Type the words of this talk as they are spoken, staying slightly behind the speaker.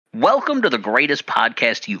Welcome to the greatest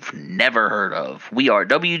podcast you've never heard of. We are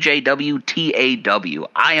WJWTAW.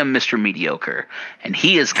 I am Mr. Mediocre, and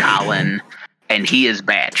he is Colin, and he is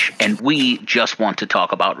Batch, and we just want to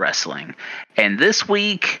talk about wrestling. And this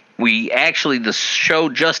week, the show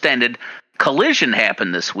just ended. Collision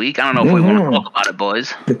happened this week. I don't know if we want to talk about it,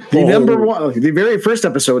 boys. The very first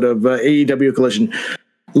episode of AEW Collision.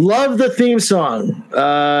 Love the theme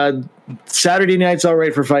song. Saturday Night's All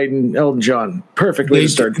Right for Fighting Elton John. Perfect way to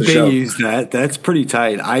start the show. They used that. That's pretty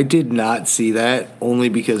tight. I did not see that only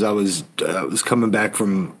because I was coming back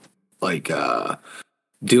from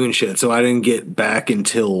doing shit, so I didn't get back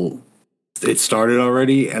until it started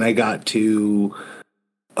already, and I got to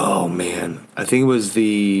I think it was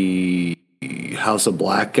the House of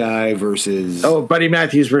Black guy versus Buddy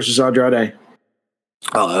Matthews versus Andrade.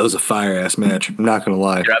 Oh, that was a fire-ass match. I'm not going to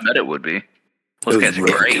lie. Yeah, I bet it would be. Those guys are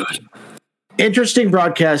great. Good. Interesting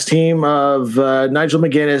broadcast team of Nigel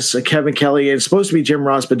McGuinness, Kevin Kelly, and it's supposed to be Jim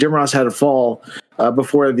Ross, but Jim Ross had a fall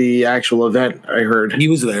before the actual event, I heard. He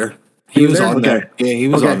was there. He was on there. Yeah, he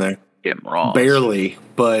was on there. Jim Ross. Barely,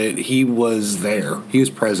 but he was there. He was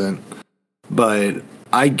present. But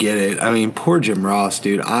I get it. I mean, poor Jim Ross,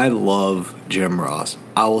 dude. I love Jim Ross.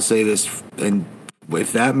 I will say this, and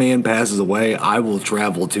if that man passes away, I will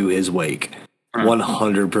travel to his wake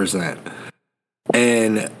 100%.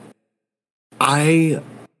 And I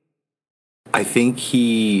think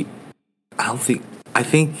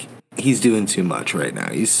he's doing too much right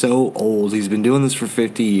now. He's so old. He's been doing this for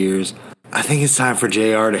 50 years. I think it's time for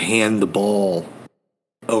JR to hand the ball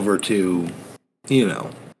over to,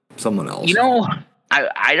 someone else.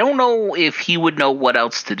 I don't know if he would know what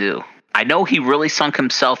else to do. I know he really sunk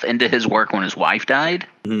himself into his work when his wife died,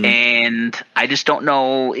 and I just don't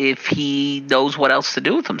know if he knows what else to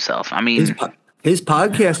do with himself. I mean, his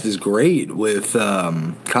podcast is great with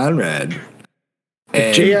Conrad.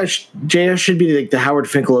 And JS should be like the Howard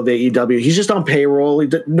Finkel of AEW. He's just on payroll.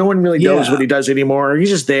 No one really knows what he does anymore. He's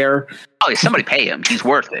just there. Oh, somebody pay him. He's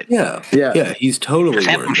worth it. Yeah. He's totally just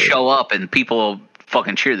have worth him it. Show up and people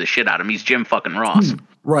fucking cheer the shit out of him. He's Jim fucking Ross.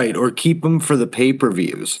 Right, or keep them for the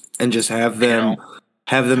pay-per-views and just have them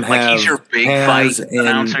have he's your big fight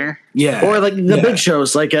announcer. Yeah, or like the big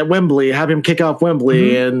shows, like at Wembley, have him kick off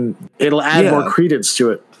Wembley, and it'll add more credence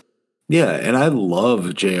to it. Yeah, and I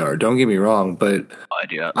love JR. Don't get me wrong, but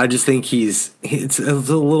I just think it's a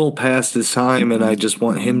little past his time, and I just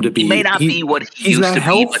want him to be. He may not be what he used to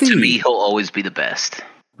be, but to me, he'll always be the best.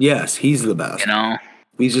 Yes, he's the best.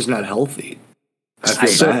 He's just not healthy. I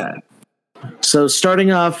feel bad. So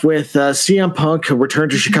starting off with CM Punk returned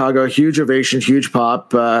to Chicago, huge ovation, huge pop.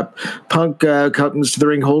 Punk comes to the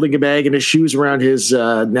ring holding a bag and his shoes around his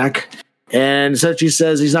neck. And essentially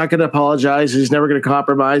says he's not going to apologize. He's never going to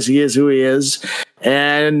compromise. He is who he is.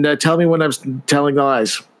 And tell me when I'm telling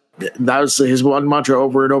lies. That was his one mantra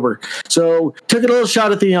over and over. So took a little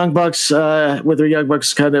shot at the Young Bucks with a Young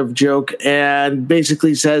Bucks kind of joke, and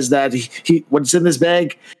basically says that he what's in this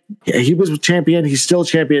bag, he was champion. He's still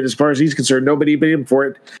champion as far as he's concerned. Nobody beat him for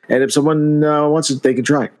it. And if someone wants it, they can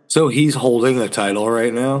try. So he's holding the title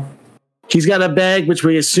right now? He's got a bag, which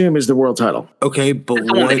we assume is the world title. Okay, but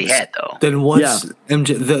the one that he had, though. Then what's then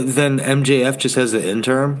MJF just has the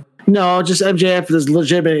interim? No, just MJF is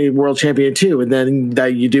legitimately world champion too, and then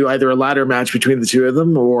that you do either a ladder match between the two of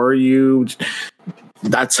them, or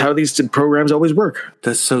that's how these programs always work.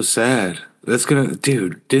 That's so sad.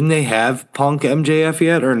 Dude, didn't they have Punk MJF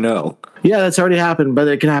yet or no? Yeah, that's already happened, but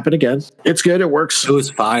it can happen again. It's good. It works. It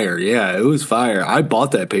was fire. Yeah, it was fire. I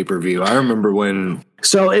bought that pay-per-view. I remember when.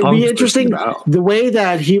 So it'd be interesting the way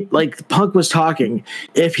that Punk was talking.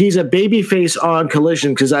 If he's a babyface on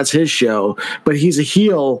Collision, because that's his show, but he's a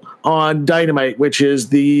heel on Dynamite, which is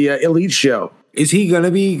the Elite show. Is he going to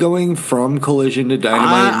be going from Collision to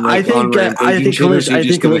Dynamite? I think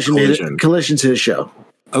Collision's his show.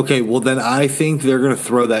 Okay, well then I think they're going to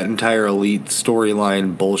throw that entire Elite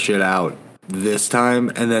storyline bullshit out this time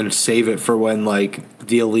and then save it for when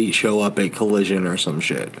the Elite show up at Collision or some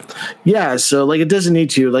shit. Yeah, so it doesn't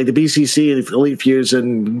need to, the BCC and the Elite feuds,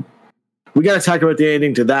 and we got to talk about the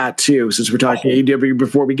ending to that too, since we're talking AEW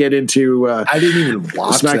before we get into I didn't even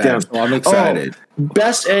watch SmackDown. That, so I'm excited.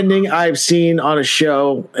 Best ending I've seen on a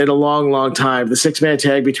show in a long, long time. The 6-man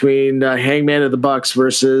tag between Hangman of the Bucks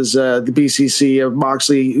versus the BCC of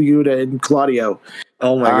Moxley, Yuta, and Claudio.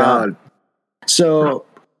 Oh my God. So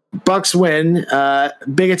Bucks win.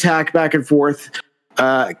 Big attack back and forth.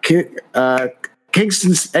 Eddie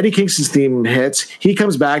Kingston's theme hits. He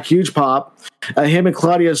comes back, huge pop. Him and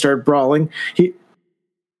Claudio start brawling.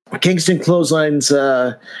 Kingston clotheslines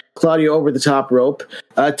Claudio over the top rope.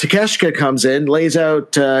 Takeshita comes in, lays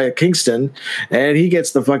out Kingston, and he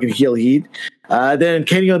gets the fucking heel heat. Then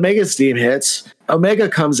Kenny Omega's team hits. Omega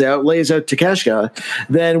comes out, lays out Takeshita.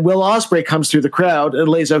 Then Will Ospreay comes through the crowd and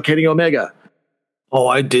lays out Kenny Omega. Oh,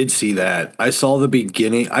 I did see that. I saw the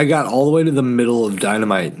beginning. I got all the way to the middle of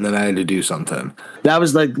Dynamite, and then I had to do something. That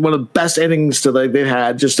was like one of the best endings they've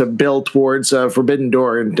had, just to build towards Forbidden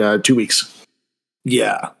Door in 2 weeks.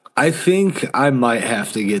 Yeah, I think I might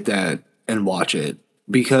have to get that and watch it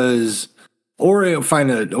because, or find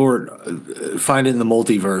it in the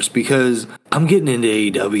multiverse because I'm getting into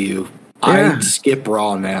AEW. Yeah. I skip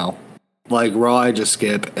Raw now. Like Raw, I just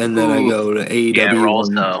skip, and then I go to AEW. Yeah,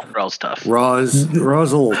 Raw's tough. Raw's a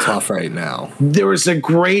little tough right now. There was a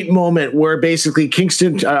great moment where basically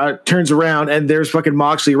Kingston turns around and there's fucking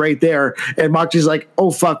Moxley right there, and Moxley's like,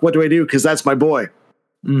 "Oh fuck, what do I do?" Because that's my boy.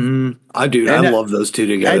 Mm-hmm. I love those two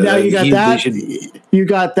together. And now you got you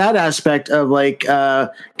got that aspect of like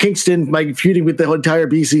Kingston like feuding with the entire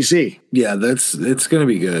BCC. Yeah, it's gonna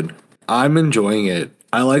be good. I'm enjoying it.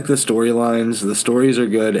 I like the storylines. The stories are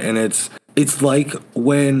good, and it's like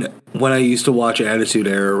when I used to watch Attitude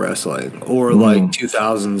Era Wrestling or like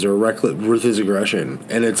 2000s or Ruthless Aggression,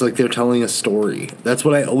 and it's like they're telling a story. That's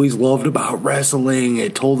what I always loved about wrestling.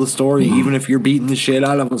 It told a story, even if you're beating the shit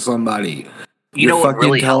out of somebody. You're fucking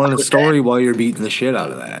really telling a story while you're beating the shit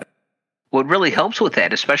out of that. What really helps with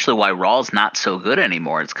that, especially why Raw's not so good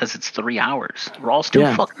anymore, is because it's 3 hours. Raw's too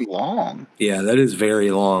fucking long. Yeah, that is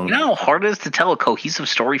very long. You know how hard it is to tell a cohesive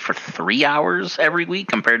story for 3 hours every week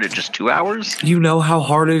compared to just 2 hours? You know how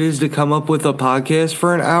hard it is to come up with a podcast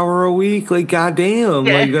for an hour a week? Like, goddamn.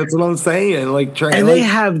 Yeah. Like, that's what I'm saying. Like, they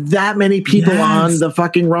have that many people on the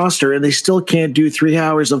fucking roster, and they still can't do 3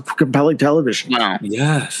 hours of compelling television. No.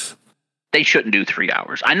 Yes. They shouldn't do 3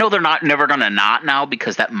 hours. I know they're never going to not now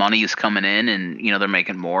because that money is coming in and, you know, they're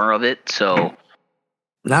making more of it. So,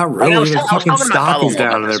 not really. Their fucking stock is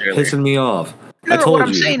down and they're pissing me off. No, what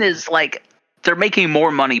I'm saying is, like, they're making more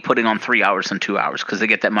money putting on 3 hours than 2 hours because they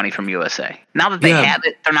get that money from USA. Now that they have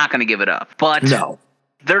it, they're not going to give it up. But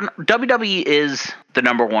WWE is the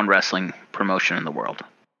 #1 wrestling promotion in the world.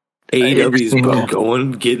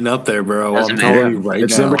 AEW's getting up there, bro. I'm telling you right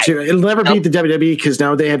now. Number 2. It'll never beat the WWE because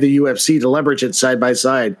now they have the UFC to leverage it side by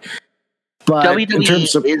side. But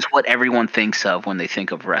WWE is what everyone thinks of when they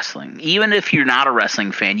think of wrestling. Even if you're not a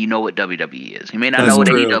wrestling fan, you know what WWE is. You may not know what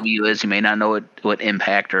AEW is. You may not know what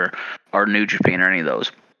Impact or New Japan or any of those.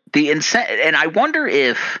 And I wonder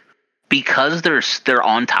if because they're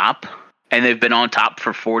on top and they've been on top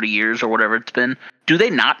for 40 years or whatever it's been, do they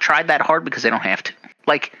not try that hard because they don't have to?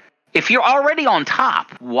 Like, if you're already on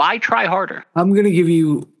top, why try harder? I'm going to give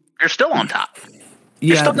you... You're still on top.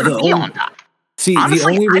 You're still going to be on top. See, honestly,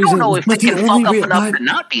 the only reason... I don't know if they can fuck up enough to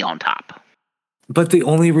not be on top. But the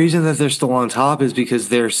only reason that they're still on top is because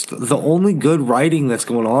there's the only good writing that's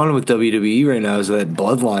going on with WWE right now is that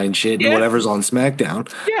BloodLine shit and whatever's on SmackDown.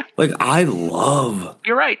 Yeah. Like, I love...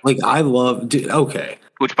 You're right. Like, I love... Okay.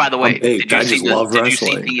 Which, by the way, did you see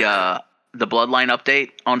the BloodLine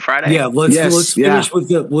update on Friday? Yeah, let's finish with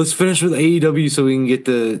AEW so we can get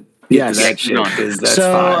that shit. That's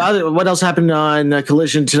fine. What else happened on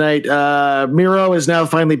Collision tonight? Miro is now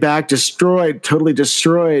finally back, totally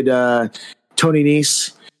destroyed Tony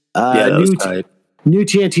Nese. That was tight. New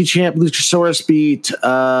TNT champ Luchasaurus beat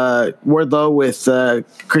Wardlow with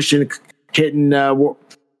Christian hitting the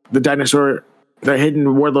dinosaur, hitting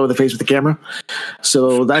Wardlow in the face with the camera.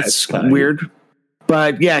 So that's weird.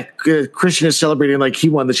 But yeah, Christian is celebrating like he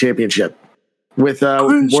won the championship with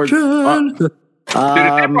Dude, if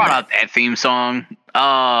they brought out that theme song,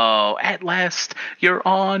 oh, at last you're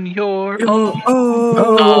on your own.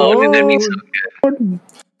 Oh, that'd be so good.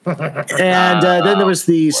 And then there was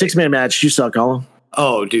the 6-man match. You saw, Colin.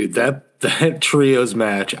 Oh, dude, that trios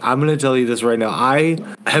match. I'm going to tell you this right now. I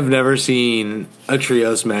have never seen a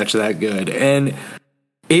trios match that good. And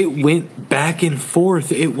it went back and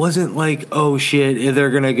forth. It wasn't like, oh shit,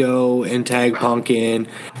 they're going to go and tag Punk in,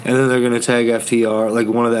 and then they're going to tag FTR, like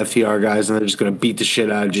one of the FTR guys, and they're just going to beat the shit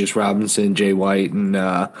out of Juice Robinson, Jay White, and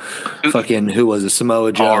who was it,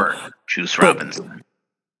 Samoa Joe. Juice Robinson.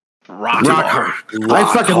 Rock hard.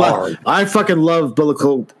 I fucking love Bullet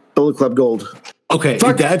Club Gold. Okay,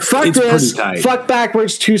 fuck this. Pretty tight. Fuck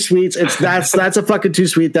backwards, too sweets. That's a fucking too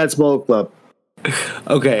sweet. That's Bullet Club.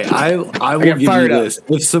 Okay, I will give you this.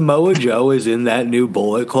 If Samoa Joe is in that new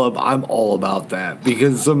Bullet Club, I'm all about that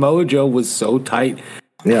because Samoa Joe was so tight.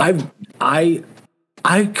 Yeah. I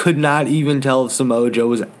could not even tell if Samoa Joe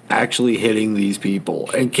was actually hitting these people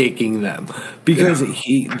and kicking them because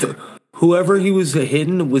whoever he was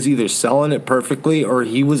hitting was either selling it perfectly or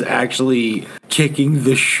he was actually kicking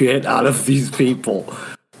the shit out of these people.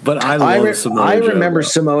 But I love Samoa Joe. I remember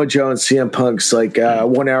Samoa Joe and CM Punk's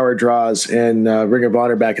 1 hour draws in Ring of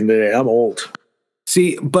Honor back in the day. I'm old.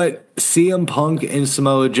 See, but CM Punk and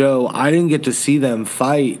Samoa Joe, I didn't get to see them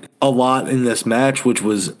fight a lot in this match, which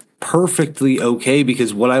was perfectly okay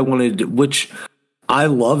because which I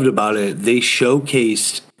loved about it, they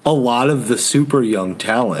showcased a lot of the super young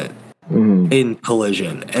talent in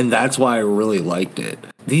Collision, and that's why I really liked it.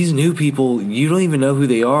 These new people, you don't even know who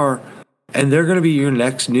they are, and they're going to be your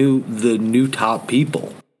the new top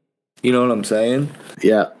people. You know what I'm saying?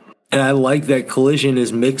 Yeah. And I like that Collision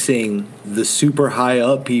is mixing the super high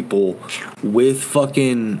up people with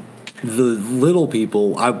fucking the little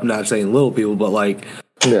people. I'm not saying little people, but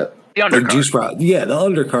the undercard. Juice Sprout. Yeah, the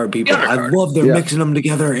undercard people. I love they're mixing them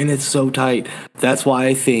together, and it's so tight. That's why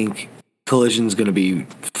I think Collision's going to be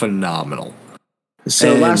phenomenal.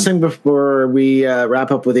 So last thing before we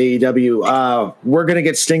wrap up with AEW, we're going to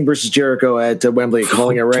get Sting versus Jericho at Wembley,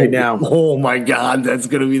 calling it right now. Oh my God, that's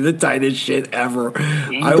going to be the tightest shit ever.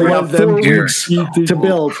 I want them 4 weeks to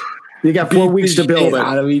build. You got 4 weeks to build it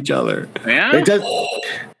out of each other. Yeah. It does.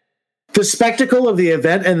 The spectacle of the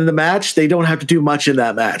event and the match, they don't have to do much in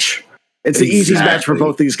that match. It's the easiest match for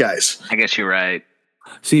both these guys. I guess you're right.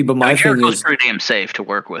 See, but my thing is pretty damn safe to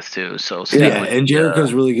work with too. So and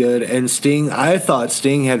Jericho's really good. And Sting, I thought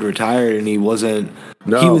Sting had retired and he wasn't.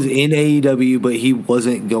 No. He was in AEW, but he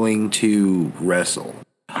wasn't going to wrestle.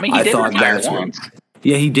 I mean, he did retire once.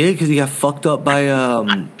 Yeah, he did because he got fucked up by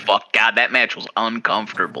Fuck God, that match was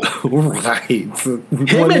uncomfortable. Right.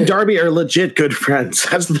 Him and Darby are legit good friends.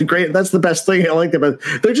 That's the best thing I like about.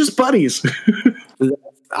 They're just buddies.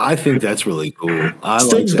 I think that's really cool.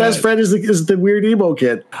 Sting's best friend is the weird emo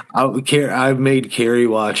kid. I've made Carrie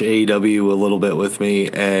watch AEW a little bit with me,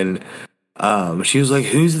 and she was like,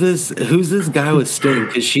 "Who's this guy with Sting?"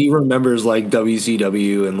 Because she remembers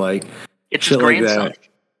WCW and it's his grandson. Like that.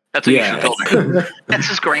 That's what you should tell her. That's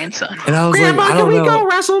his grandson. And I was Grandma, like, I don't know. Can we go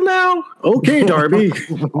wrestle now? Okay, Darby.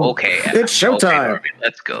 Okay, it's showtime. Okay, Darby,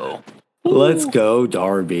 let's go. Let's go,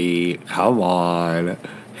 Darby. Come on.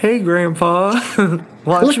 Hey, Grandpa.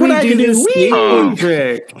 Watch me do this sneaky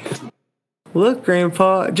trick. Look,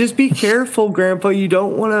 Grandpa. Just be careful, Grandpa. You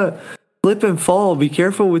don't want to slip and fall. Be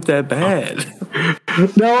careful with that bat.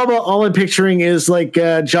 No, all I'm picturing is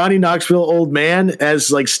Johnny Knoxville old man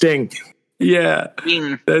as Sting. Yeah. I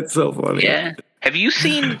mean, that's so funny. Yeah. Have you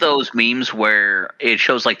seen those memes where it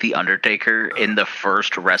shows The Undertaker in the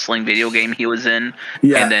first wrestling video game he was in?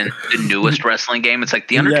 Yeah. And then the newest wrestling game? It's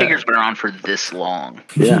The Undertaker's been around for this long.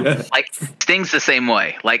 Yeah. Sting's the same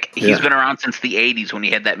way. He's been around since the 80s when he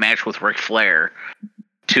had that match with Ric Flair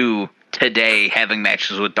to today having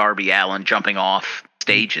matches with Darby Allin jumping off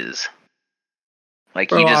stages. He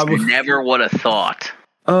just never would have thought.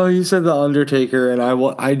 Oh, you said The Undertaker, and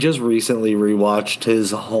I just recently rewatched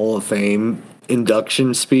his Hall of Fame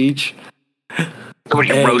induction speech. When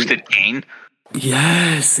he roasted Kane?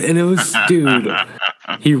 Yes, and it was, dude,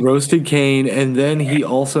 he roasted Kane, and then he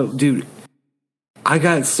also, dude, I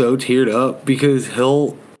got so teared up because he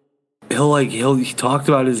talked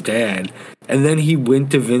about his dad, and then he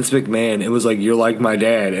went to Vince McMahon and was like, "You're like my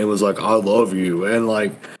dad," and was like, "I love you," and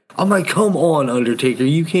I'm like, come on, Undertaker.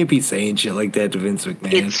 You can't be saying shit like that to Vince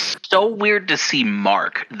McMahon. It's so weird to see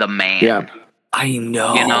Mark, the man. Yeah. I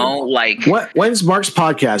know. When's Mark's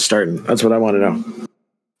podcast starting? That's what I want to know.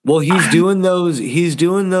 Well, he's doing those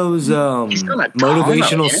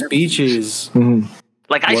motivational speeches. Mm-hmm.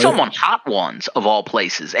 I saw him on Hot Ones, of all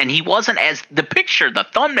places, and he wasn't the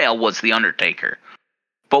thumbnail was The Undertaker.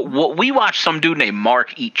 But we watched some dude named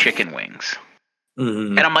Mark eat chicken wings.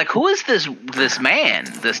 Mm-hmm. And I'm like, who is this man,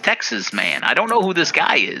 this Texas man? I don't know who this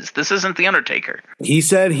guy is. This isn't The Undertaker. He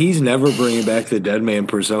said he's never bringing back the dead man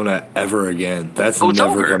persona ever again. That's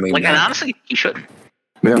never coming back. And honestly, he shouldn't.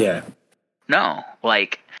 Yeah. No,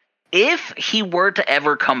 if he were to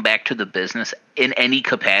ever come back to the business in any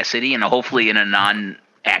capacity, and hopefully in a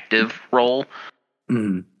non-active role,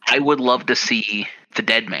 I would love to see the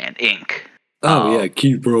Dead Man, Inc. Oh,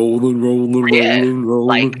 keep rolling.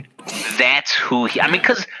 That's who he...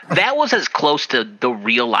 because that was as close to the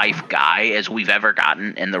real-life guy as we've ever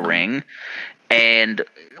gotten in the ring. And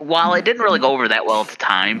while it didn't really go over that well at the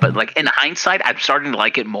time, but in hindsight, I'm starting to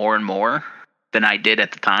like it more and more than I did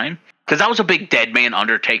at the time. Because I was a big Dead Man,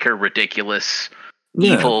 Undertaker, ridiculous,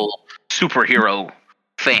 evil superhero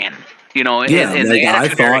fan. I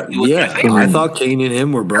thought Kane and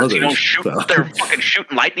him were brothers. They're fucking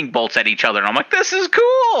shooting lightning bolts at each other, and I'm like, this is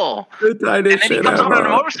cool. And then he comes out on a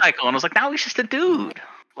motorcycle, and I was like, now he's just a dude.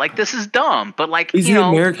 Like, this is dumb. But, like, He's the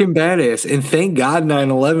American badass. And thank God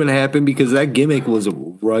 9/11 happened because that gimmick was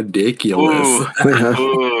ridiculous. Ooh,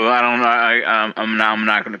 I don't know. I'm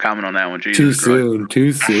not going to comment on that one. Jesus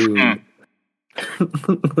Too soon.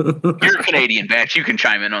 You're a Canadian, Batch. You can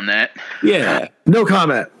chime in on that. Yeah. No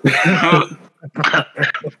comment.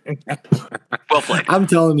 Well played. I'm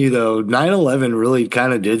telling you, though, 9/11 really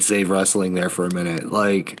kind of did save wrestling there for a minute.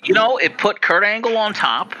 Like, it put Kurt Angle on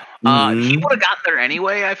top. He would have gotten there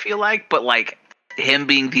anyway, I feel like. But, like, him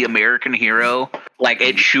being the American hero, like,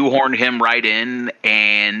 it shoehorned him right in.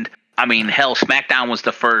 And, I mean, hell, SmackDown was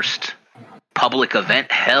the first public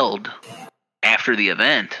event held after the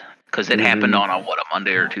event. Because it happened on a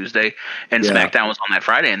Monday or Tuesday, and SmackDown was on that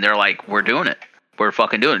Friday, and they're like, "We're doing it. We're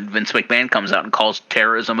fucking doing it." Vince McMahon comes out and calls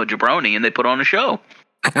terrorism a jabroni, and they put on a show.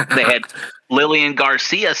 They had Lillian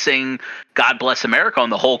Garcia sing "God Bless America,"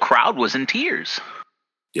 and the whole crowd was in tears.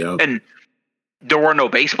 Yeah, and there were no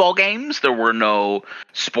baseball games, there were no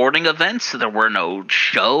sporting events, there were no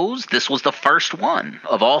shows. This was the first one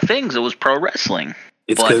of all things. It was pro wrestling.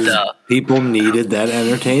 It's because people needed that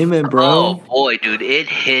entertainment, bro. Oh boy, dude, it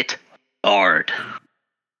hit hard.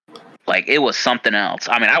 Like, it was something else.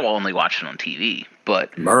 I mean, I will only watch it on TV,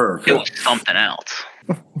 but America. It was something else.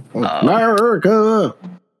 America.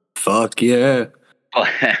 Fuck yeah.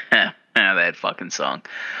 That fucking song.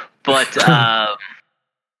 But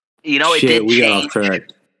it Shit, did we change. got off track.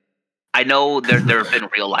 I know there have been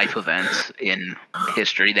real life events in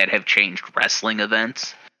history that have changed wrestling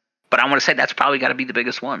events. But I want to say that's probably got to be the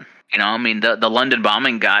biggest one. I mean, the London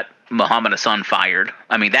bombing got Muhammad Hassan fired.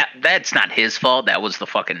 I mean, that's not his fault. That was the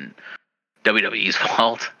fucking WWE's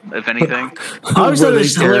fault, if anything. I always thought it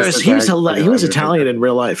was hilarious. He was Italian in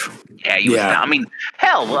real life. Yeah, he was. I mean,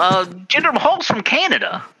 hell, Jinder Mahal's from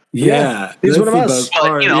Canada. Yeah, he's one of us.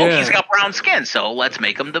 But, he's got brown skin, so let's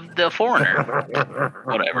make him the foreigner.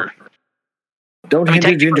 Whatever. Don't hinder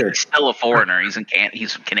Jinder. He's still a foreigner.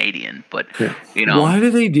 He's Canadian, but Why do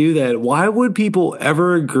they do that? Why would people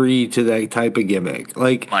ever agree to that type of gimmick?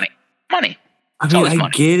 Like money. I mean, I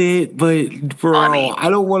get it, but bro, I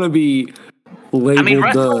don't want to be labeled. I mean,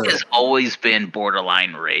 wrestling has always been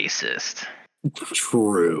borderline racist.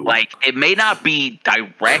 True. Like, it may not be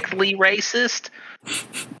directly racist,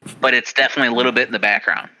 but it's definitely a little bit in the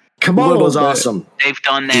background. Kamala was awesome. They've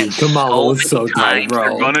done that so many times.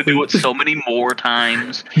 They're going to do it so many more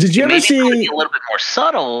times. Did you ever see a little bit more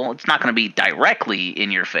subtle? It's not going to be directly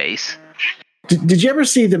in your face. Did you ever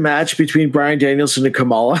see the match between Bryan Danielson and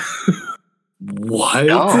Kamala? What?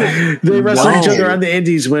 No. They wrestled each other on the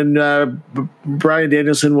Indies when Bryan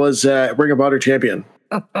Danielson was Ring of Honor champion.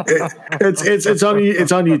 It's on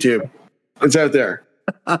YouTube. It's out there.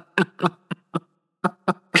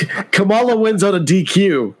 Kamala wins on a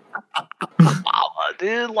DQ. Kamala,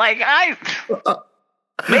 dude, like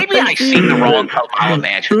maybe I seen the wrong Kamala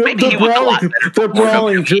match. Maybe he was they're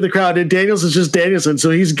brawling through the crowd, and Danielson's just Danielson,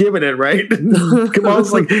 so he's giving it, right?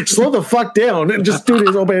 Kamala's like, slow the fuck down and just do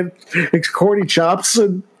his open corny chops.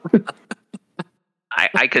 And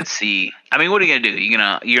I could see. I mean, what are you gonna do?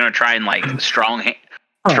 You're gonna try and like strong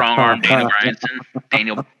arm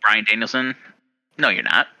Bryan Danielson? No, you're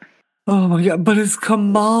not. Oh my god! But it's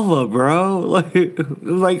Kamala, bro.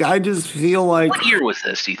 Like I just feel like. What year was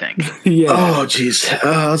this? Do you think? Yeah. Oh, jeez.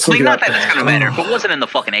 Not that it's gonna matter. If it wasn't in the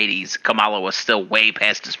fucking 80s, Kamala was still way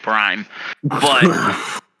past his prime. But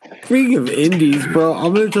speaking of indies, bro,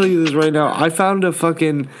 I'm gonna tell you this right now. I found a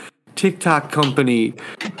fucking TikTok company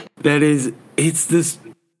that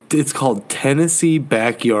it's called Tennessee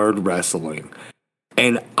Backyard Wrestling,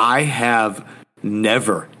 and I have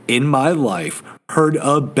never in my life heard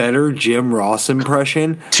a better Jim Ross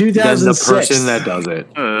impression than the person that does it.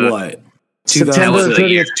 What? September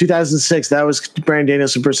 30th, 2006. That was Bryan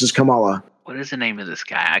Danielson versus Kamala. What is the name of this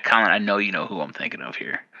guy? I know you know who I'm thinking of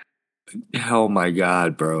here. Oh my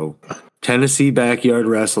god, bro. Tennessee Backyard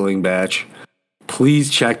Wrestling Batch. Please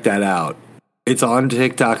check that out. It's on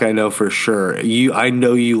TikTok, I know for sure. I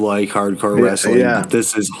know you like hardcore wrestling, but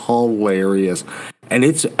this is hilarious. And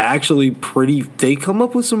it's actually they come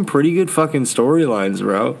up with some pretty good fucking storylines,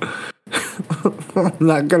 bro. I'm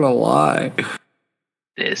not gonna lie.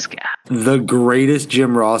 This guy. The greatest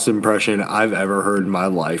Jim Ross impression I've ever heard in my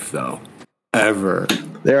life, though. Ever.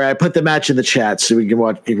 There, I put the match in the chat so you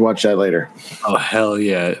can watch that later. Oh, hell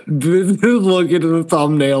yeah. Look at the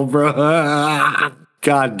thumbnail, bro.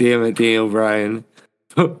 God damn it, Daniel Bryan.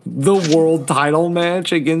 The world title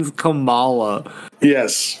match against Kamala.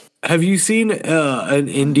 Yes. Have you seen an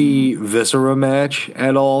indie Viscera match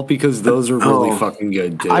at all? Because those are really fucking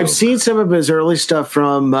good, too. I've seen some of his early stuff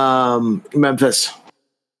from Memphis.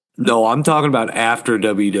 No, I'm talking about after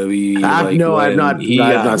WWE. I've not seen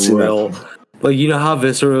that. Like, you know how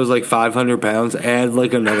Viscera was like 500 pounds? Add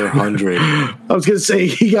like another 100. I was going to say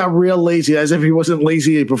he got real lazy, as if he wasn't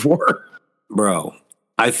lazy before. Bro,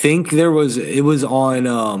 I think it was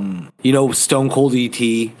on, Stone Cold ET.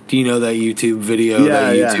 Do you know that YouTube video?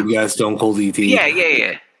 Yeah, that YouTube guy, Stone Cold ET?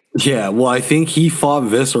 Yeah. Yeah, well, I think he fought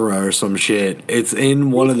Viscera or some shit. It's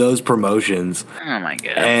in one of those promotions. Oh, my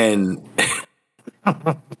God. And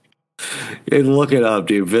look it up,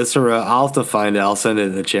 dude. Viscera, I'll have to find it. I'll send it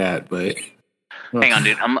in the chat, but... Hang on,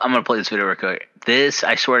 dude. I'm going to play this video real quick. This,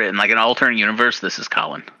 I swear to in like an alternate universe, this is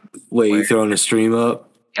Colin. Wait, you throwing a stream up?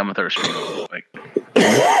 Yeah, I'm going to throw a stream up real quick.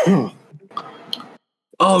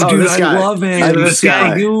 Oh, dude, I love him. This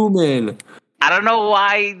guy. Human. I don't know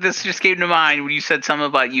why this just came to mind when you said something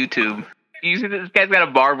about YouTube. This guy's got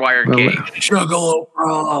a barbed wire cage. Juggalo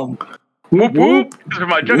prom. Whoop, whoop. This is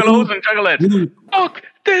my juggalos and juggalettes. Fuck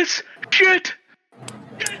this shit.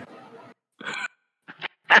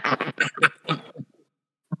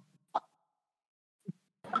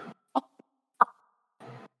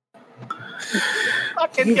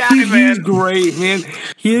 Fucking guy, man. He's great, man.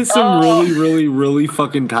 He has some really, really, really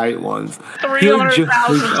fucking tight ones.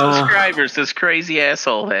 300,000 subscribers. This crazy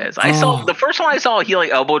asshole has. I saw the first one I saw. He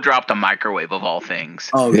like elbow dropped a microwave of all things.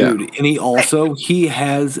 Oh, yeah. dude, and he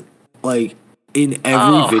has like in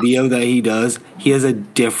every video that he does, he has a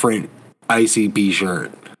different ICP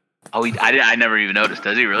shirt. Oh, I never even noticed.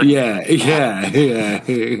 Does he really? Yeah.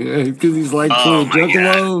 Because he's like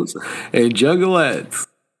juggalos and juggalettes.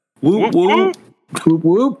 Whoop, whoop. Whoop,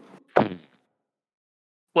 whoop.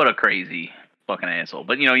 What a crazy fucking asshole.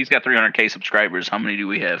 But, he's got 300K subscribers. How many do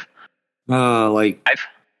we have? Like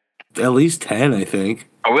 5? At least 10, I think.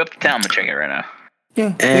 Are we up to 10? I'm going to check it right now.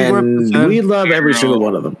 Yeah. And we love every single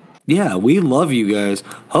one of them. Yeah, we love you guys.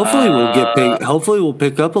 Hopefully we'll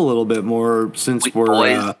pick up a little bit more since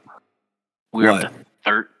we're up to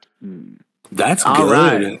 13. That's all good.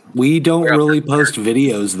 Right. We don't really post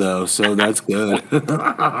videos though, so that's good.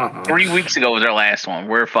 3 weeks ago was our last one.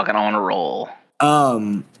 We're fucking on a roll.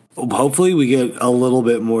 Hopefully we get a little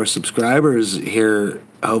bit more subscribers here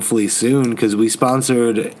hopefully soon, because we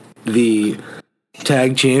sponsored the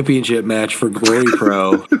tag championship match for Glory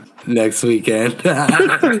Pro next weekend.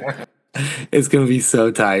 It's gonna be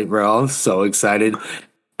so tight, bro. I'm so excited.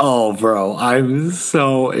 Oh, bro, I'm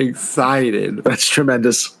so excited. That's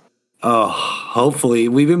tremendous. Oh, hopefully.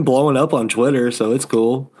 We've been blowing up on Twitter, so it's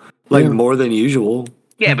cool. Like, more than usual.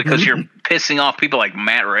 Yeah, because you're pissing off people like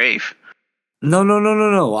Matt Rafe. No.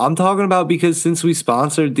 I'm talking about because since we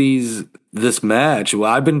sponsored this match,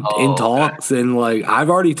 well, I've been in talks, and like I've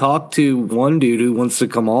already talked to one dude who wants to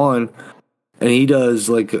come on, and he does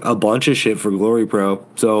like a bunch of shit for Glory Pro.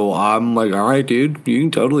 So I'm like, all right, dude, you can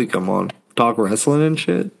totally come on, talk wrestling and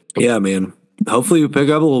shit. Yeah, man. Hopefully we pick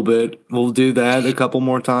up a little bit. We'll do that a couple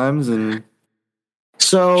more times, and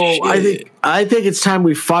so shit. I think it's time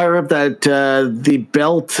we fire up that the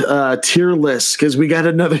belt tier list, because we got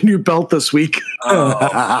another new belt this week.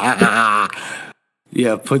 Yeah,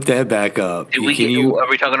 put that back up. Are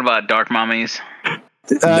we talking about Dark Mommies? No.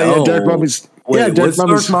 Yeah, Dark Mommies. Wait, what's Dark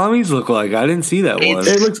Mommies look like? I didn't see that one.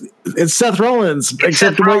 It's Seth Rollins. It's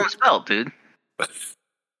Seth Rollins' belt, dude.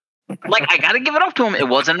 Like, I gotta give it up to him. It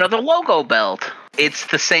wasn't another logo belt. It's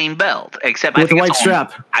the same belt, except with a white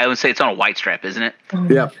strap. I would say it's on a white strap, isn't it?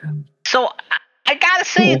 Yeah. So I gotta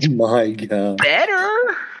say it's my God.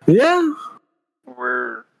 better. Yeah.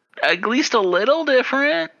 We're at least a little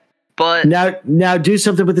different, but now do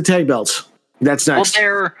something with the tag belts. That's next.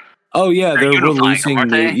 Well, they're releasing them,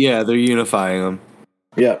 they're unifying them.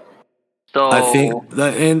 Yeah. So I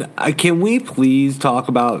think can we please talk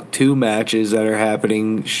about 2 matches that are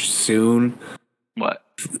happening soon? What?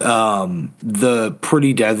 The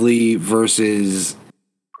Pretty Deadly versus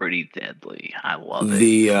Pretty Deadly. I love it.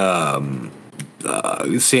 The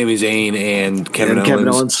Sami Zayn and Kevin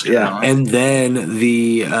Owens. Yeah. And then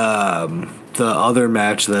the other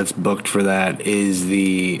match that's booked for that is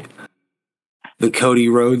the Cody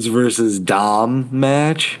Rhodes versus Dom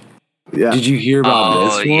match. Yeah. Did you hear about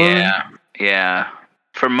this one? Yeah.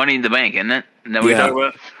 For Money in the Bank, isn't it? Isn't that what you're talking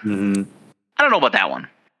about? Mm-hmm. I don't know about that one.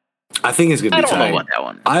 I think it's going to be tight. I don't know about that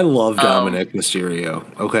one. I love Dominic Mysterio.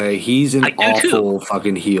 Okay, he's an awful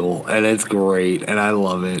fucking heel, and it's great, and I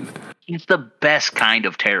love it. He's the best kind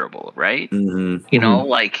of terrible, right? Mm-hmm. You know,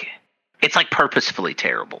 like, it's like purposefully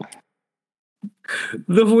terrible.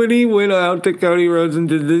 When he went out to Cody Rhodes and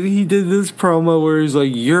he did this promo where he's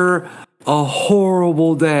like, "You're a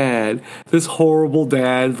horrible dad." This horrible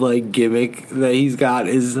dad like gimmick that he's got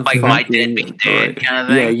is like my deadbeat dad kind of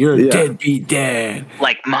thing. Yeah, you're a deadbeat dad.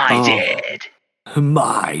 Like my dad.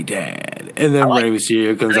 my dad. And then Rey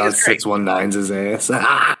Mysterio comes out 619s his ass.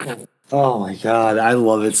 Oh my god, I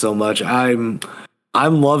love it so much. I'm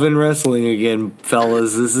loving wrestling again,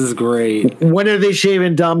 fellas. This is great. When are they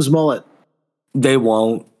shaving Dom's mullet? They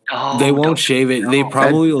won't. They won't shave it. They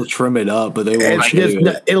probably will trim it up, but they won't shave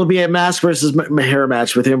it. It'll be a mask versus hair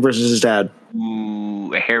match with him versus his dad.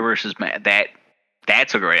 Ooh, a hair versus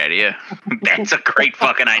that's a great idea. That's a great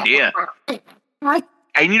fucking idea.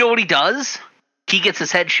 And you know what he does? He gets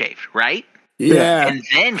his head shaved, right? Yeah. And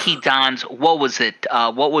then he dons, what was it?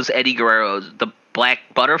 What was Eddie Guerrero's? The Black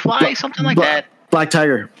Butterfly? Something like that? Black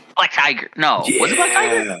Tiger. Black Tiger. No. Yeah. Was it Black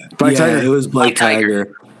Tiger? Black Tiger. It was Black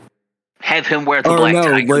Tiger. Have him wear the Black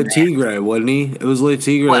Tiger. Le Tigre, wasn't he? It was Le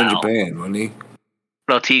Tigre in Japan, wasn't he?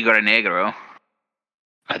 Le Tigre Negro,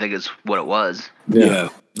 I think is what it was. Yeah,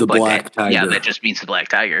 Black Tiger. Yeah, that just means the Black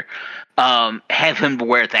Tiger. Have him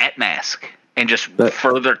wear that mask and just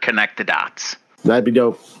further connect the dots. That'd be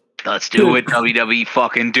dope. Let's do it, WWE.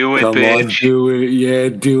 Fucking do it, Come bitch. On, do it. Yeah,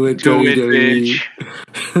 do it, Do WWE.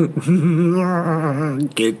 it,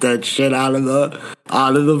 bitch. Get that shit out of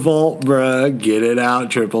the vault, bruh. Get it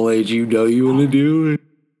out, Triple H. You know you want to do it.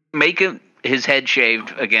 Make him his head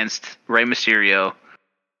shaved against Rey Mysterio,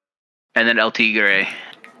 and then El Tigre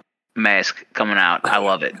mask coming out. I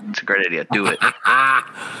love it. It's a great idea. Do it.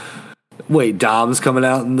 Wait, Dom's coming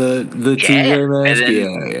out in the Tigre mask?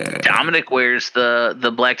 Yeah. Dominic wears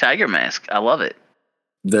the Black Tiger mask. I love it.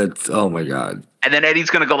 That's, oh my god. And then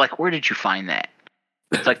Eddie's going to go like, where did you find that?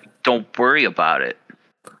 It's like, don't worry about it.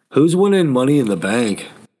 Who's winning Money in the Bank?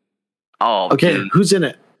 Oh, okay. dude. Who's in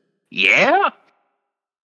it? Yeah.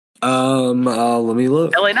 Let me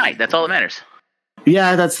look. LA Knight. That's all that matters.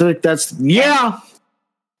 Yeah, yeah.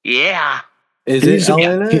 Yeah. Is it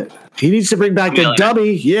LA Knight? He needs to bring back the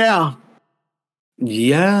dummy. Yeah.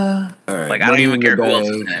 Yeah. All right. Like, I don't even care who else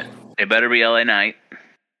is in it. It better be LA Knight.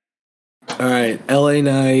 All right. LA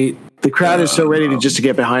Knight. The crowd is so ready to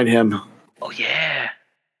get behind him. Oh, yeah.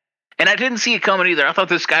 And I didn't see it coming either. I thought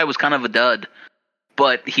this guy was kind of a dud.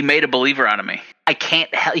 But he made a believer out of me. I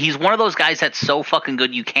can't help. He's one of those guys that's so fucking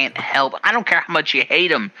good you can't help. I don't care how much you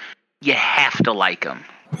hate him. You have to like him.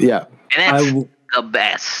 Yeah. And that's the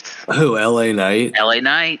best. Who, LA Knight? LA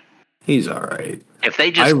Knight. He's all right. If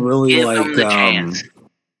they just I really give like him the chance.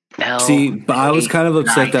 But I was kind of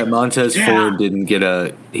upset that Montez Ford didn't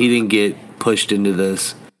get pushed into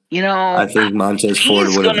this. You know, I think Montez Ford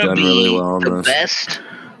would have done really well on this. The best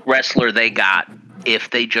wrestler they got if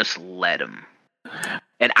they just let him.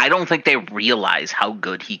 And I don't think they realize how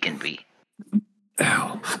good he can be.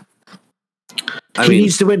 Ow. He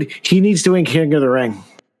needs to win. He needs to win King of the Ring.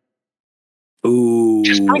 Ooh,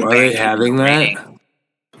 are they having that?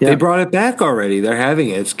 Yeah. They brought it back already. They're having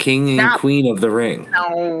it. It's King and Queen of the Ring.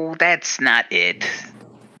 No, that's not it.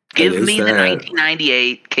 Give me the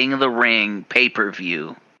 1998 King of the Ring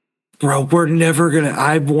pay-per-view. Bro, we're never going to...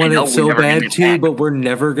 I want it so bad too, but we're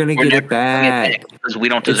never going to get it back. Because we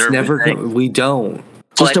don't deserve it. We don't.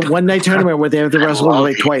 Just a one-night tournament where they have to wrestle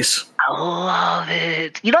like twice. I love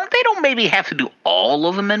it. You know, they don't maybe have to do all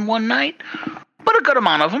of them in one night, but a good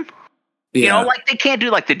amount of them. Yeah. You know, like they can't do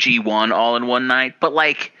like the G1 all in one night, but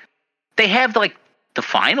like they have like the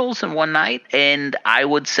finals in one night, and I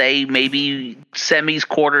would say maybe semis,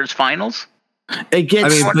 quarters, finals. It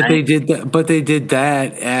gets. But they did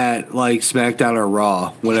that at like SmackDown or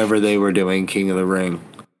Raw whenever they were doing King of the Ring.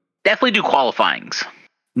 Definitely do qualifyings.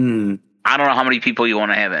 I don't know how many people you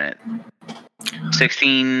want to have in it.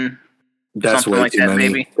 16. That's way like too many.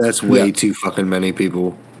 Maybe. That's way too fucking many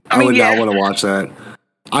people. I would not want to watch that.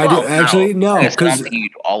 No, because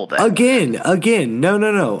all of that. Again,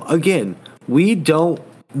 no. Again, we don't.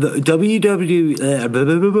 The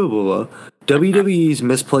WWE's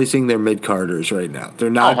misplacing their mid-carders right now. They're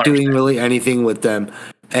not doing really anything with them,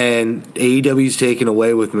 and AEW's taken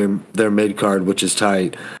away with their mid-card, which is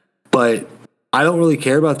tight. But I don't really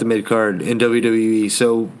care about the mid-card in WWE,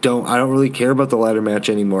 so I don't really care about the ladder match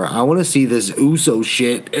anymore. I want to see this Uso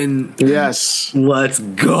shit, and yes, let's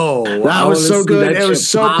go. That was so good. It was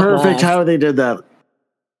so perfect how they did that.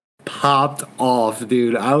 Popped off,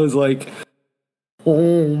 dude. I was like,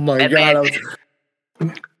 oh my god.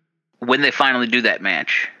 When they finally do that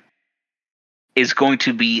match, is going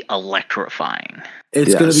to be electrifying.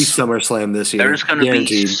 It's going to be SummerSlam this year. There's going to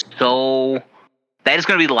be that is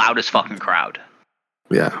going to be the loudest fucking crowd.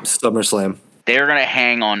 Yeah. SummerSlam. They're going to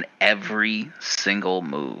hang on every single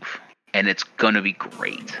move, and it's going to be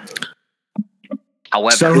great.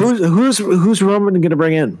 However, so who's Roman going to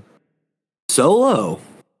bring in? Solo.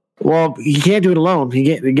 Well, he can't do it alone. He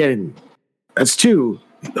can't again. That's two.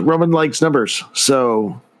 Roman likes numbers,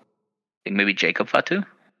 so maybe Jacob Fatu.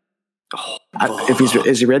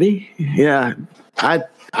 Is he ready? Yeah,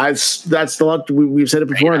 that's the lot we've said it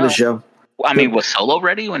before on the show. I mean, was Solo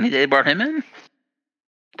ready when they brought him in?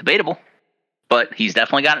 Debatable, but he's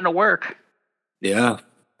definitely gotten to work. Yeah,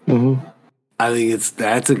 I think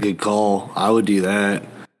that's a good call. I would do that.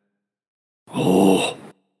 Oh,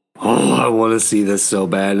 I want to see this so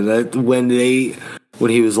bad. That when he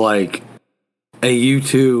was like, "Hey, you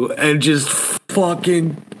two," and just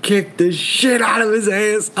fucking kicked the shit out of his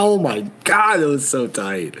ass. Oh my god, it was so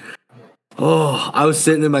tight. Oh, I was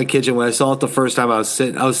sitting in my kitchen when I saw it the first time. I was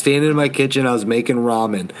standing in my kitchen. I was making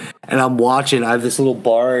ramen, and I'm watching. I have this little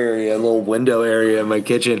bar area, a little window area in my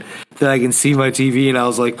kitchen that I can see my TV. And I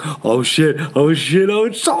was like, "Oh shit! Oh shit!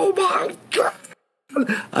 Oh, so my god!"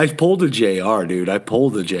 I pulled a JR, dude. I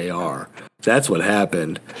pulled a JR. That's what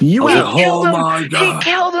happened. You killed him. My god. He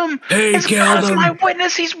killed him. He killed him. My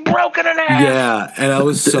witness. He's broken in half. Yeah, and I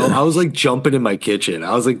was like jumping in my kitchen.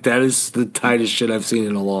 I was like, that is the tightest shit I've seen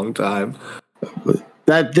in a long time.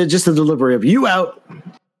 That just the delivery of you out,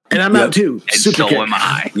 and I'm out too. And so am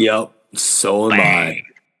I. Yep, so am I.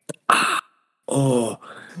 Oh,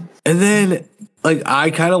 and then like I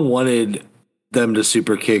kind of wanted them to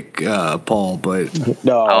super kick Paul, but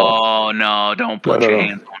no. Oh no! Don't put your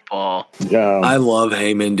hands on Paul. No. I love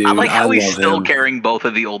Heyman, dude. I like how he's still him. carrying both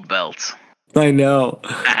of the old belts. I know.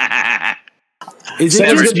 Is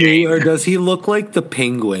it just me, or does he look like the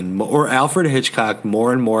Penguin or Alfred Hitchcock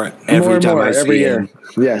more and more every time I see him?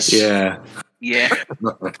 Yes. Yeah. Yeah.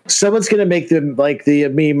 Someone's gonna make them like the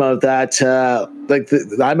meme of that, like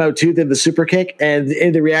the I'm out too, then the super kick, and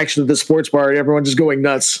in the reaction of the sports bar, everyone just going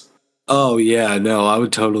nuts. Oh yeah, no, I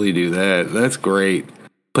would totally do that. That's great.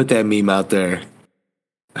 Put that meme out there.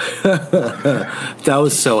 I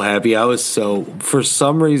was so happy. For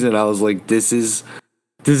some reason I was like, this is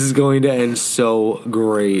going to end so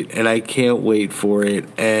great, and I can't wait for it.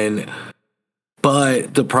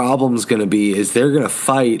 But the problem's going to be is they're going to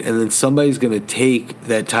fight, and then somebody's going to take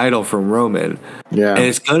that title from Roman. Yeah. And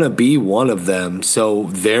it's going to be one of them, so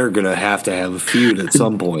they're going to have a feud at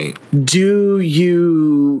some point. Do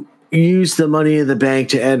you use the Money in the Bank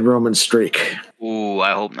to end Roman's streak? Ooh,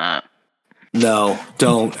 I hope not. No,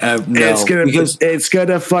 don't. No, it's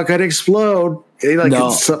gonna fucking explode.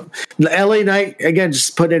 LA Knight again,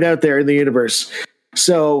 just putting it out there in the universe.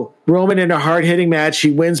 So Roman in a hard hitting match,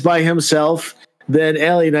 he wins by himself. Then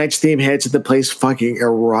LA Knight's theme hits and the place fucking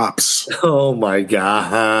erupts. Oh my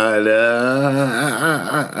god!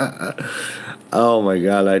 Oh my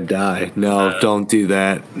god, I'd die. No, don't do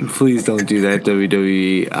that. Please don't do that,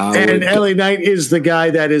 WWE. LA Knight is the guy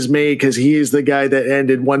that is made because he is the guy that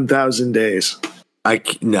ended 1,000 days.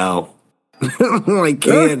 No. I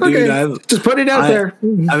can't, okay. dude. Just put it out there.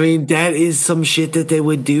 I mean, that is some shit that they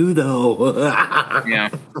would do, though. Yeah.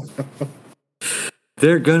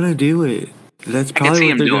 They're gonna do it. That's probably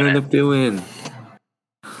what they're gonna end up doing.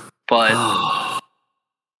 But I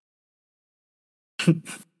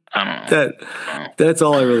don't know. That's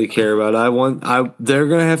all I really care about. They're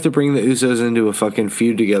gonna have to bring the Usos into a fucking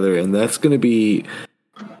feud together, and that's gonna be.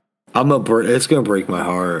 It's gonna break my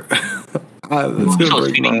heart. It's gonna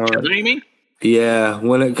break my heart. You mean? Yeah,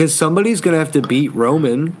 because somebody's gonna have to beat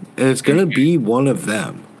Roman, and it's gonna be one of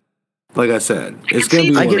them. Like I said, it's gonna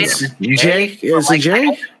be one of them. Jay? Is it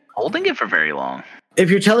Jay? Holding it for very long.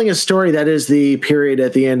 If you're telling a story, that is the period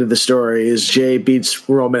at the end of the story. Is Jay beats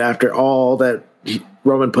Roman after all that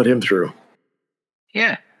Roman put him through?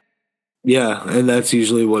 Yeah. Yeah, and that's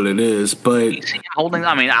usually what it is. But holding,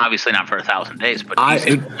 I mean, obviously not for 1,000 days, but he's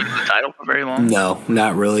holding the title for very long. No,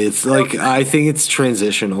 not really. It's like I think it's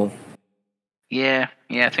transitional. Yeah,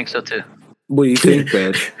 I think so too. What do you think,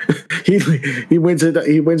 Ben? he wins it.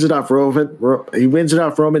 He wins it off Roman. He wins it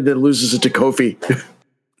off Roman, then loses it to Kofi.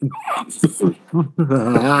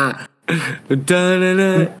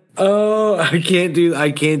 Oh, I can't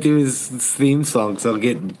do his theme song, so I'll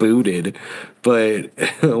get booted. But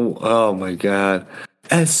oh my god,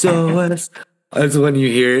 SOS! That's when you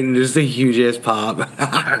hear it and just a huge ass pop.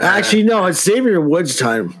 Actually, no, it's Xavier Woods'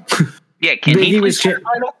 time. Yeah, can he win the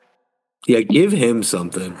title? Yeah, give him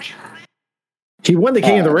something. He won the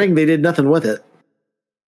King of the Ring. They did nothing with it.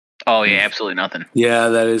 Oh yeah, absolutely nothing. Yeah,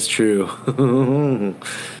 that is true.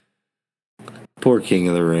 Poor King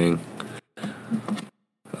of the Ring.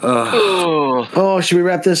 Should we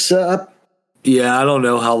wrap this up? Yeah, I don't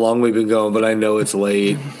know how long we've been going, but I know it's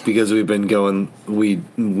late because we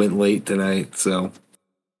went late tonight, so.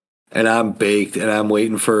 And I'm baked, and I'm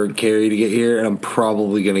waiting for Carrie to get here, and I'm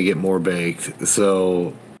probably going to get more baked.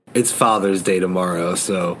 So, it's Father's Day tomorrow,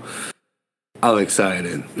 so I'm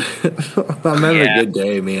excited. I'm having a good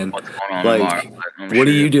day, man. What's going on tomorrow? What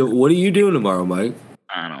are you doing tomorrow, Mike?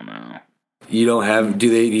 I don't know. You don't have? Do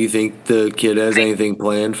you think the kid has anything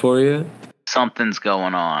planned for you? Something's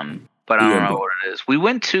going on, but I don't know what it is. We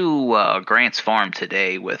went to Grant's farm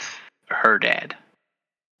today with her dad.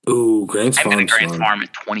 Ooh, Grant's farm. I've been at Grant's farm in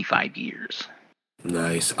 25 years.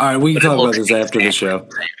 Nice. All right, we can talk about this after the show.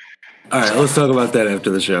 All right, let's talk about that after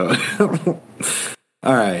the show.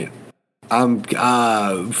 All right.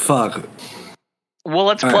 Fuck. Well,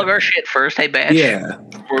 let's plug our shit first. Hey, Batch. Yeah.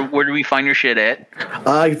 Where do we find your shit at? You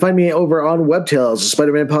can find me over on WebTales, the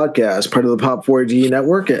Spider-Man podcast, part of the Pop 4D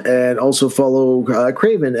network, and also follow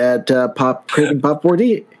Craven at Craven Pop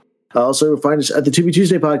 4D. Also find us at the To Be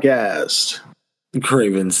Tuesday podcast.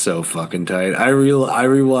 Craven's so fucking tight. I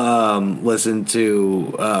listened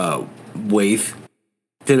to Waith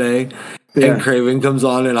today. Yeah. And Craven comes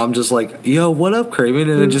on, and I'm just like, yo, what up, Craven?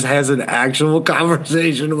 And it just has an actual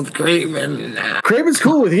conversation with Craven. Craven's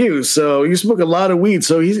cool with you, so you smoke a lot of weed,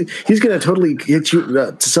 so he's going to totally get you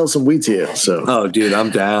to sell some weed to you. So, oh, dude, I'm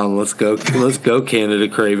down. Let's go, Canada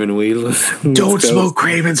Craven weed. Don't smoke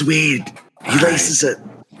Craven's weed. He laces it.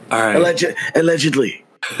 All right. Allegedly.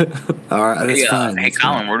 All right, that's fine. Hey,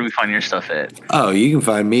 Colin, where do we find your stuff at? Oh, you can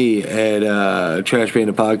find me at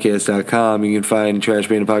trashpandapodcast.com. You can find Trash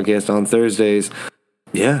Panda Podcast on Thursdays.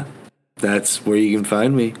 Yeah, that's where you can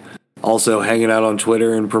find me. Also, hanging out on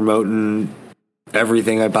Twitter and promoting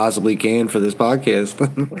everything I possibly can for this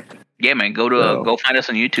podcast. Yeah, man, go find us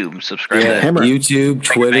on YouTube. Subscribe. Yeah, YouTube,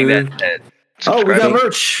 Twitter. Oh, we got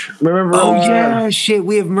merch. Remember? Oh, yeah, shit,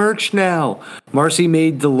 we have merch now. Marcy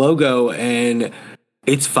made the logo, and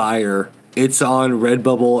it's fire. It's on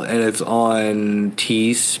Redbubble and it's on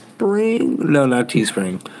Teespring. No, not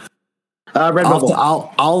Teespring.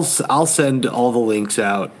 Redbubble. I'll send all the links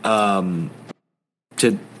out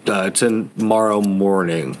to tomorrow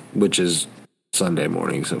morning, which is Sunday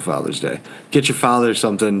morning, so Father's Day. Get your father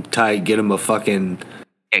something tight. Get him a fucking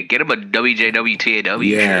get him a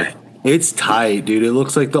WJWTAW shirt. It's tight, dude. It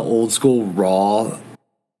looks like the old school Raw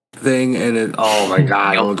thing, and oh my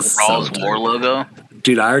god, it looks Raw's so War logo.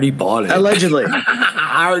 Dude, I already bought it. Allegedly.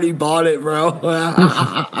 I already bought it, bro.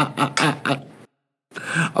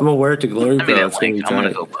 I'm gonna wear it to Glory, bro.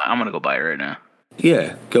 I'm gonna go buy it right now.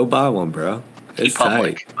 Yeah, go buy one, bro. It's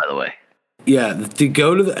public, tight. by the way. Yeah, to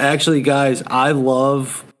go to actually, guys, I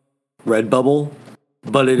love Redbubble,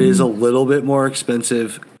 but it is a little bit more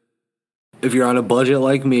expensive. If you're on a budget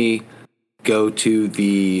like me, go to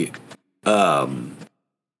the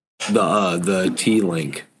T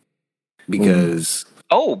link because.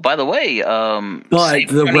 Oh, by the way, but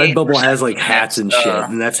the Redbubble has like hats and shit,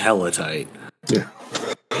 and that's hella tight. Yeah.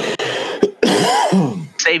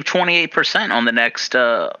 Save 28% on the next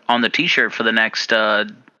on the T-shirt for the next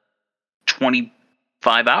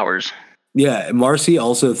 25 hours. Yeah, Marcy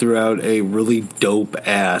also threw out a really dope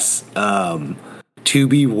ass To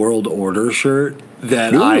Be World Order shirt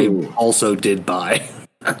that I also did buy.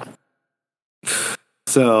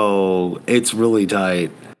 So it's really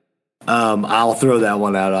tight. I'll throw that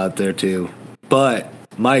one out there too. But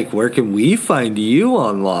Mike, where can we find you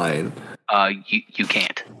online? You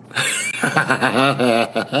can't.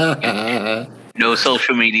 No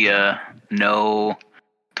social media, no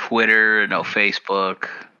Twitter, no Facebook.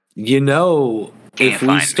 You know, if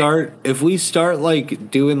we start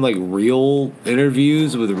like doing like real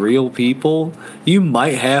interviews with real people, you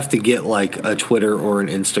might have to get like a Twitter or an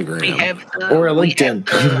Instagram or a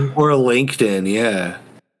LinkedIn or a LinkedIn. Yeah.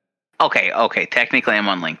 Okay. Technically, I'm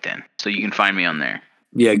on LinkedIn, so you can find me on there.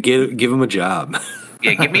 Yeah, give him a job.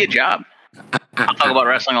 Yeah, give me a job. I'll talk about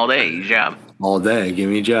wrestling all day. Job. All day. Give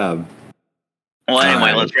me a job. Well,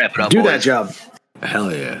 anyway, let's wrap it up. Do that job.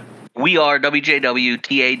 Hell yeah. We are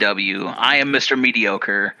WJWTAW. I am Mr.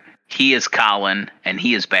 Mediocre. He is Colin, and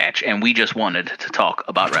he is Batch, and we just wanted to talk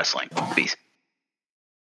about wrestling. Peace.